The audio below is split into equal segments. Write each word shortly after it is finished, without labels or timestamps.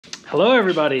Hello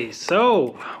everybody,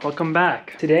 so welcome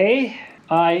back. Today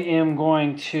I am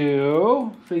going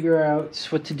to figure out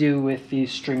what to do with these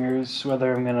stringers,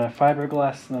 whether I'm going to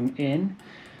fiberglass them in.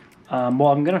 Well,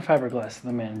 I'm going to fiberglass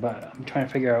them in, but I'm trying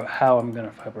to figure out how I'm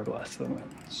going to fiberglass them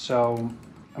in. So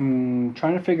I'm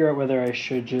trying to figure out whether I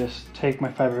should just take my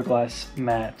fiberglass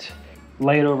mat,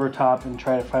 lay it over top and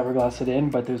try to fiberglass it in,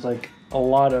 but there's like a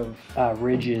lot of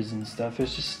ridges and stuff. It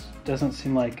just doesn't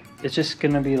seem like it's just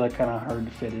gonna be like kind of hard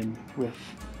to fit in with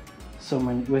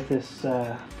this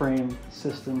frame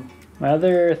system. My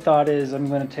other thought is I'm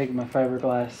going to take my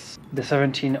fiberglass, the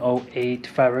 1708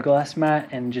 fiberglass mat,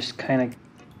 and just kind of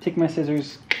take my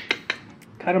scissors,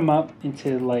 cut them up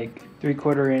into like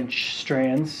 3/4 inch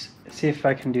strands, see if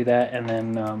I can do that, and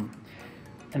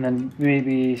then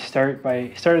maybe start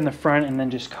in the front and then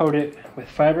just coat it with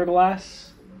fiberglass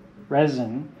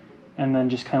resin, and then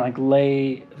just kind of like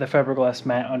lay the fiberglass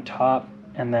mat on top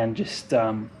and then just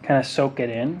kind of soak it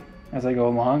in as I go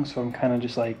along. So I'm kind of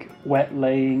just like wet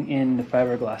laying in the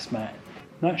fiberglass mat.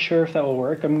 Not sure if that will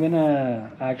work. I'm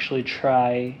gonna actually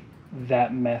try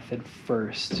that method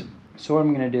first. So what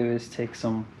I'm gonna do is take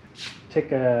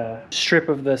a strip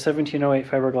of the 1708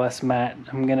 fiberglass mat.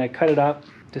 I'm gonna cut it up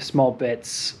to small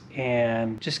bits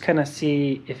and just kind of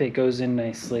see if it goes in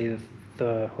nicely with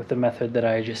the method that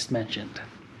I just mentioned.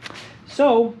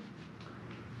 So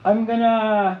I'm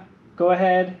gonna go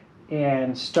ahead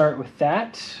and start with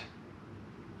that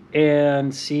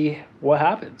and see what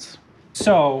happens.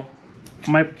 So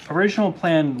my original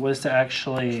plan was to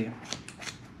actually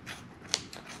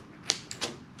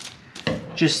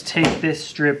just take this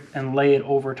strip and lay it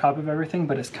over top of everything,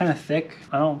 but it's kind of thick.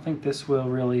 I don't think this will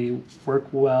really work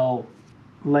well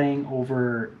laying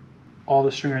over all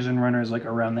the stringers and runners like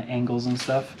around the angles and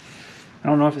stuff. I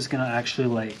don't know if it's gonna actually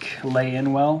like lay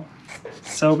in well.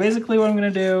 So basically what I'm gonna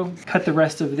do, cut the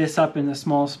rest of this up into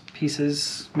small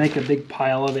pieces, make a big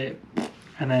pile of it,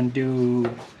 and then do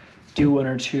 1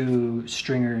 or 2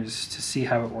 stringers to see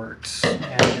how it works.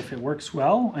 And if it works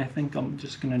well, I think I'm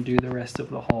just gonna do the rest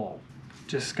of the haul.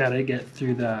 Just gotta get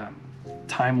through the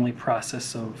timely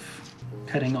process of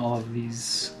cutting all of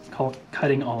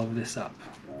this up.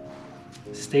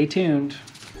 Stay tuned.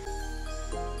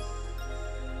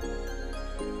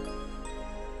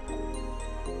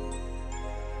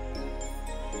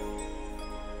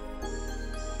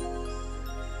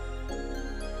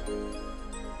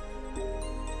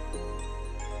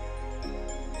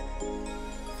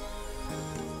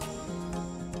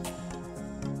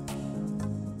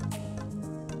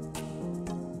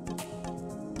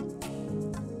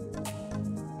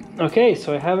 Okay,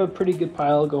 so I have a pretty good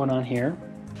pile going on here.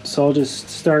 So I'll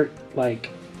just start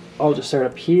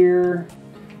up here,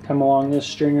 come along this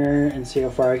stringer and see how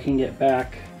far I can get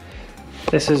back.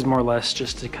 This is more or less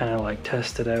just to kind of like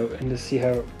test it out and to see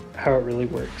how it really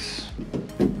works.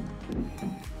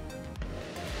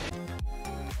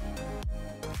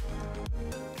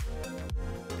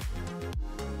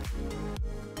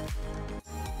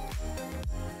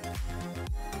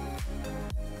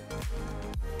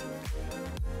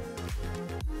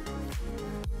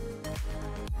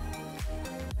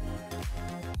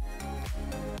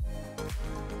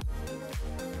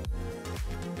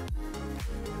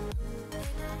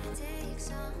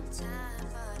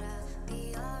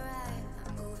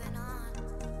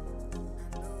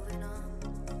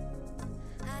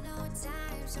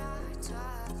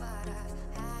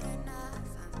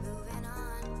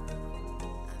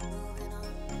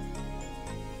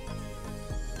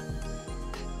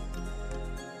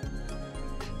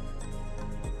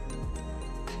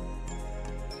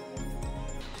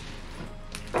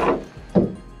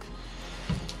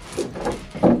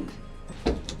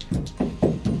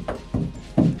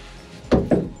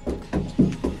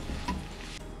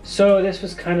 So this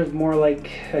was kind of more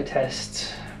like a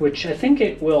test, which I think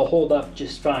it will hold up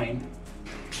just fine.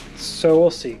 So we'll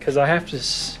see, because I have to,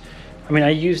 I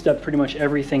used up pretty much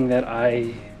everything that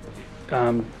I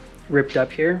ripped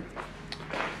up here.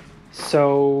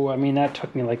 So, that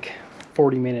took me like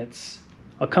 40 minutes.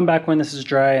 I'll come back when this is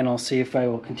dry and I'll see if I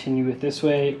will continue it this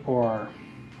way or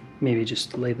maybe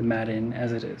just lay the mat in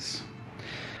as it is.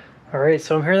 All right,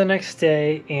 so I'm here the next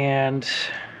day and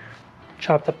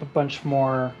chopped up a bunch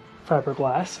more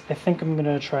fiberglass. I think I'm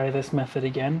gonna try this method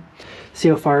again, see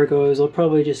how far it goes. I'll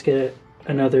probably just get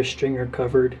another stringer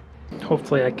covered.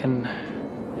 Hopefully I can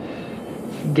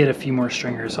get a few more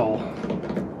stringers done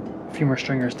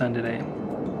today.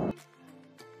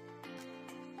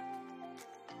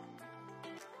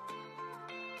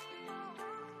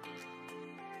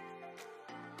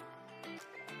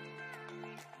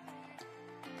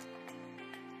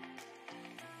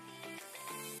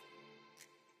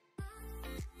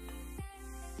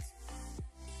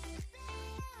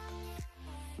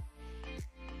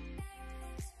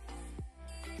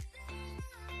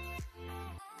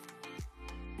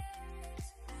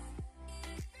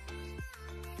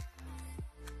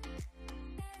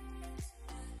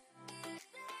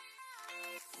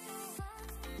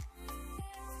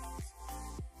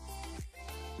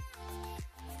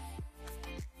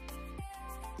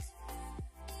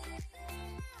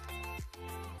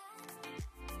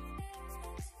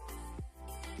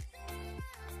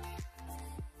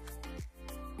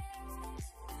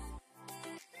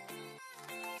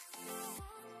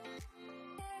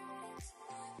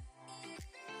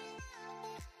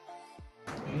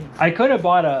 I could have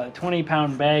bought a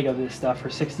 20-pound bag of this stuff for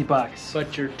 60 bucks.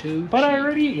 But you're too cheap. I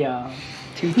already, yeah,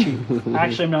 too cheap.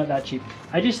 Actually, I'm not that cheap.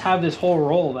 I just have this whole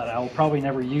roll that I'll probably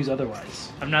never use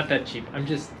otherwise. I'm not that cheap. I'm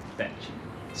just that cheap.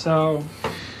 So,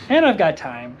 and I've got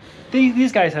time.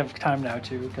 These guys have time now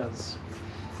too because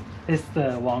it's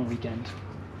the long weekend.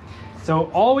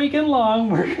 So all weekend long,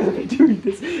 we're gonna be doing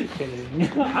this.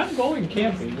 Kidding. I'm going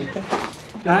camping.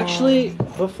 Actually,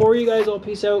 before you guys all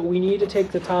peace out, we need to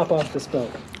take the top off this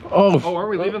boat. Oh, are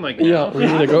we leaving like now? yeah, we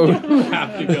need to go. We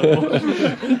have to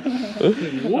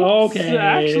go. Okay.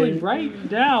 Actually,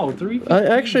 right now, 3. I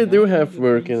actually do have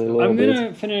work in a little I'm bit.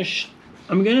 gonna finish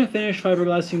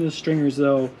fiberglassing the stringers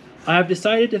though. I have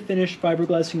decided to finish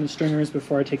fiberglassing the stringers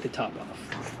before I take the top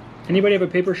off. Anybody have a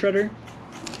paper shredder?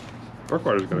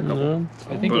 Workwater's got a couple. No.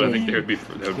 I think But I think they would be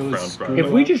frowned. If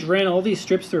we just ran all these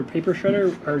strips through a paper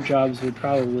shredder, our jobs would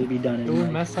probably be done it would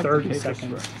in mess like up the 30 paper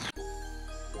seconds. spread.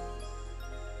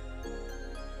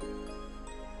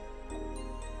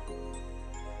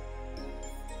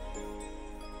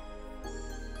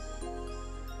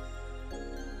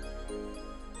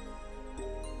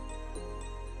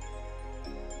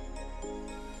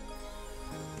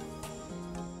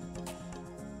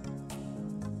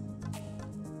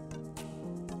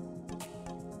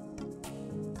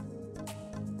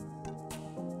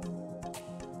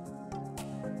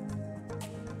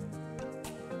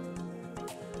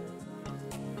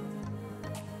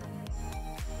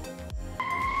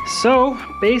 So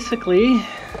basically,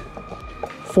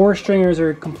 4 stringers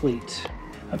are complete.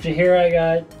 Up to here I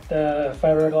got the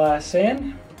fiberglass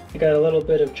in. I got a little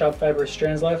bit of chopped fiber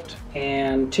strands left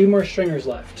and 2 more stringers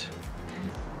left.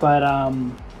 But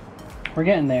we're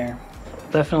getting there.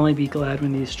 Definitely be glad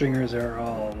when these stringers are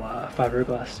all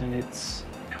fiberglassed, and it's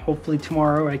hopefully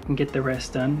tomorrow I can get the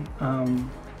rest done.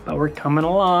 But we're coming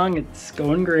along, it's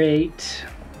going great.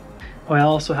 Oh, I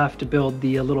also have to build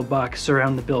the little box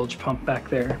around the bilge pump back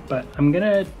there, but I'm going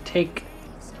to take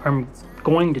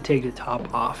the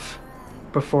top off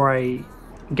before I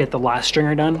get the last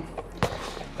stringer done,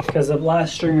 because the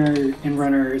last stringer and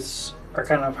runners are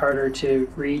kind of harder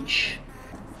to reach,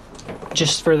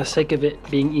 just for the sake of it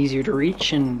being easier to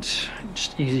reach and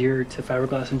just easier to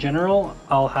fiberglass in general.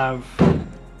 I'll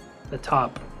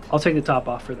take the top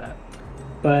off for that.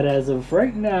 But as of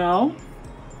right now,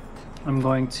 I'm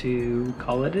going to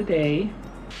call it a day.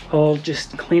 I'll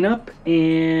just clean up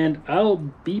and I'll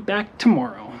be back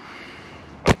tomorrow.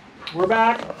 We're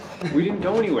back. We didn't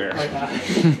go anywhere.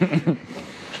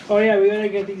 Oh yeah, we gotta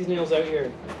get these nails out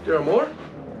here. There are more?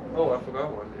 Oh, I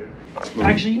forgot one, dude.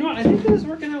 Actually, you know what? I think this is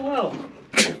working out well.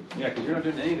 Yeah, because you're not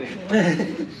doing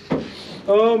anything.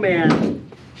 Oh man.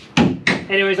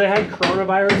 Anyways, I had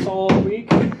coronavirus all week.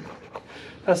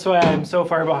 That's why I'm so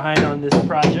far behind on this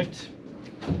project.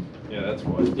 Yeah, that's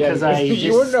why. Yeah, Because I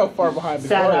you were no far behind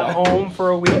before sat that. at home for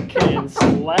a week and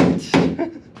slept.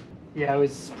 Yeah, it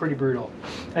was pretty brutal.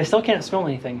 I still can't smell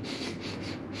anything.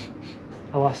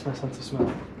 I lost my sense of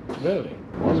smell. Really?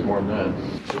 It was more than that.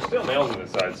 There's still nails on the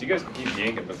side, so you guys can keep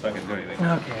yanking, but it's not going to do anything.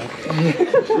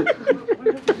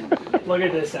 Okay. Look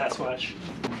at this Sasquatch.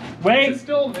 Wait!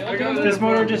 This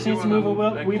motor just needs to move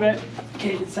a wee bit.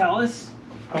 Okay, Salas.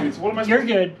 Okay, so what am I You're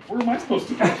good. Where am I supposed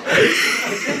to go?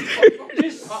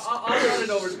 Just I'll run it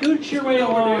over. scoot your way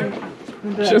along.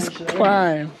 Just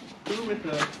climb.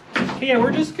 Okay, yeah,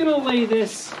 we're just gonna lay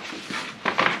this.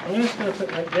 I'm just gonna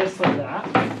put like this, like that.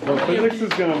 Well, physics is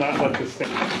going to not let this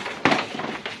stand.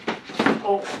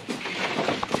 Oh.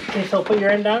 Okay, so put your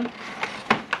end down.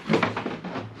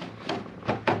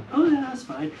 Oh, yeah, that's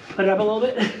fine. Put it up a little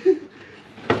bit.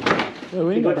 Yeah,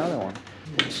 we need another one.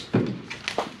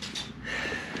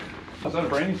 Is that a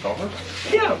brand new solver?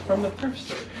 Yeah, from the thrift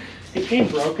store. It came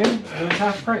broken, and it was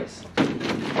half price.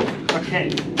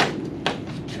 Okay.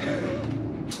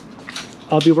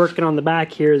 I'll be working on the back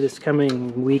here this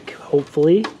coming week,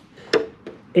 hopefully.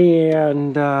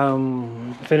 And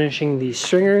finishing these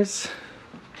stringers.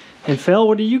 And Phil,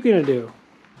 what are you gonna do?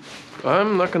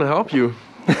 I'm not gonna help you.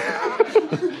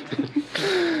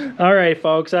 All right,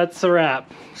 folks, that's a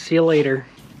wrap. See you later.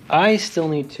 I still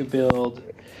need to build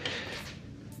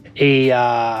a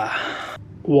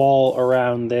wall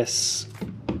around this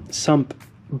sump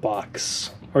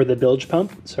box, or the bilge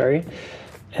pump, sorry.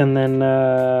 And then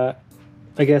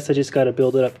I guess I just got to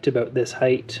build it up to about this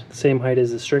height, same height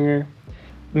as the stringer.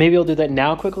 Maybe I'll do that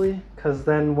now quickly, because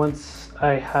then once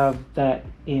I have that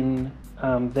in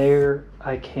there,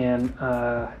 I can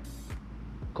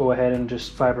go ahead and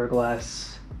just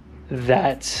fiberglass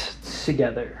that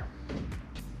together.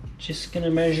 Just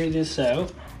gonna measure this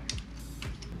out.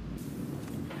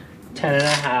 10 and a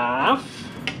half.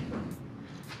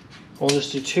 We'll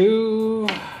just do 2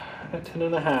 at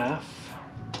 10.5,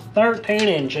 13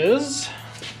 inches.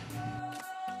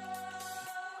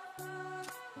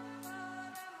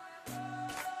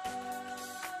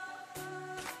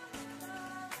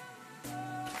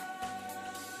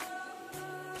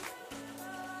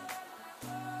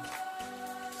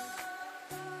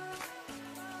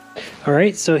 All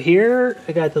right, so here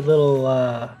I got the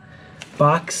little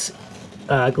box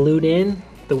glued in.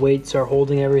 The weights are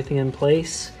holding everything in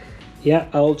place. Yeah,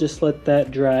 I'll just let that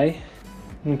dry.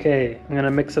 Okay, I'm gonna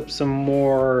mix up some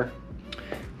more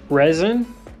resin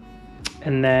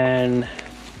and then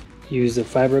use the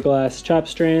fiberglass chop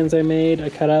strands I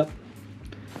cut up,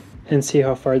 and see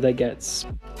how far that gets.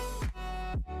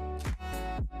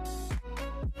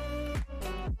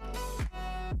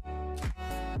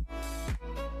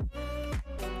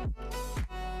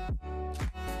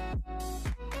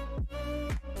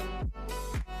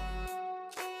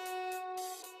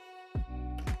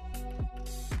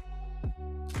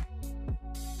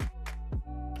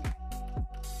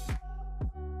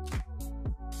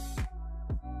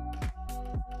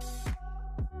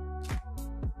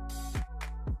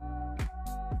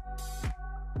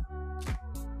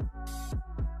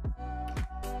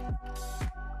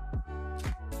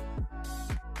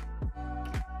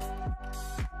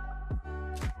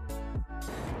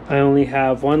 I only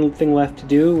have one thing left to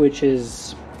do, which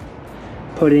is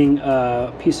putting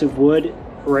a piece of wood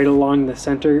right along the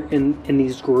center in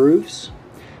these grooves.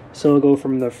 So it'll go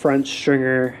from the front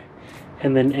stringer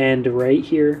and then end right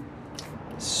here.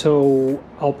 So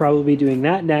I'll probably be doing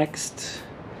that next.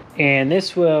 And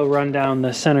this will run down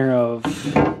the center of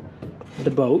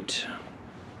the boat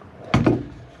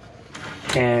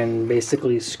and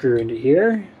basically screw into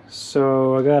here.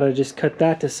 So I gotta just cut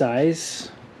that to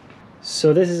size.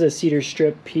 So this is a cedar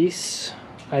strip piece.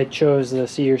 I chose the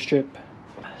cedar strip.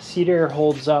 Cedar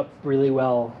holds up really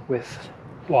well with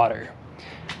water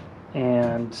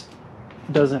and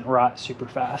doesn't rot super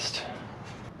fast.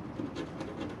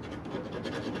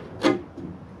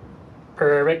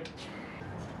 Perfect.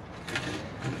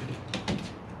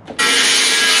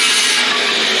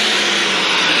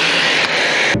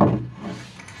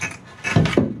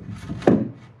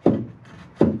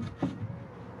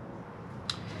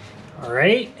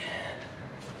 Alright,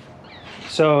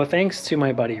 so thanks to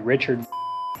my buddy Richard,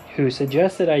 who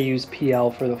suggested I use PL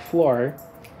for the floor.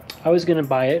 I was gonna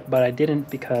buy it, but I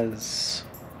didn't because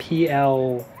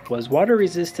PL was water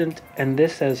resistant, and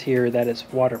this says here that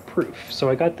it's waterproof. So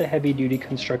I got the heavy duty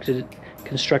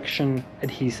construction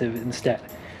adhesive instead.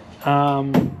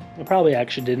 It probably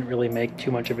actually didn't really make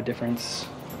too much of a difference.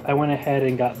 I went ahead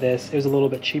and got this. It was a little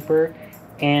bit cheaper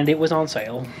and it was on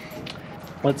sale.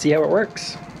 Let's see how it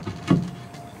works.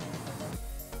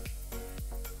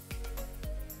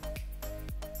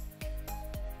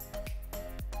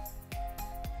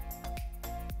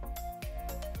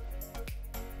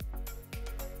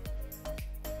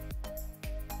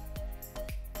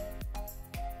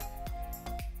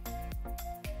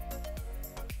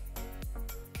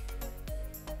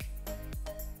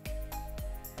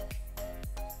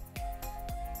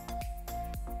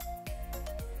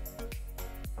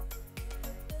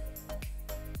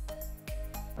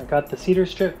 I got the cedar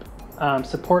strip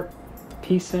support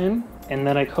piece in, and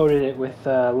then I coated it with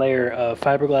a layer of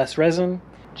fiberglass resin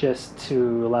just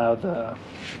to allow the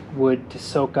wood to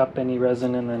soak up any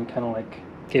resin and then kind of like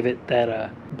give it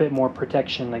that bit more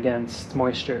protection against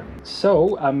moisture.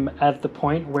 So I'm at the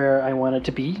point where I want it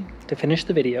to be to finish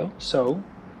the video, so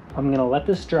I'm gonna let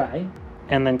this dry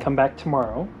and then come back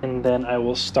tomorrow, and then I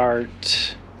will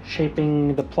start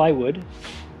shaping the plywood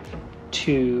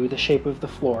to the shape of the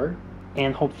floor,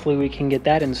 and hopefully we can get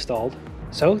that installed.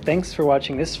 So thanks for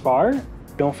watching this far.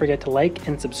 Don't forget to like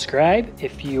and subscribe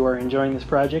if you are enjoying this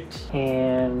project,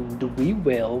 and we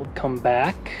will come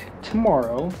back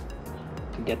tomorrow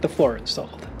to get the floor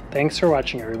installed. Thanks for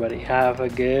watching, everybody. Have a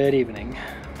good evening.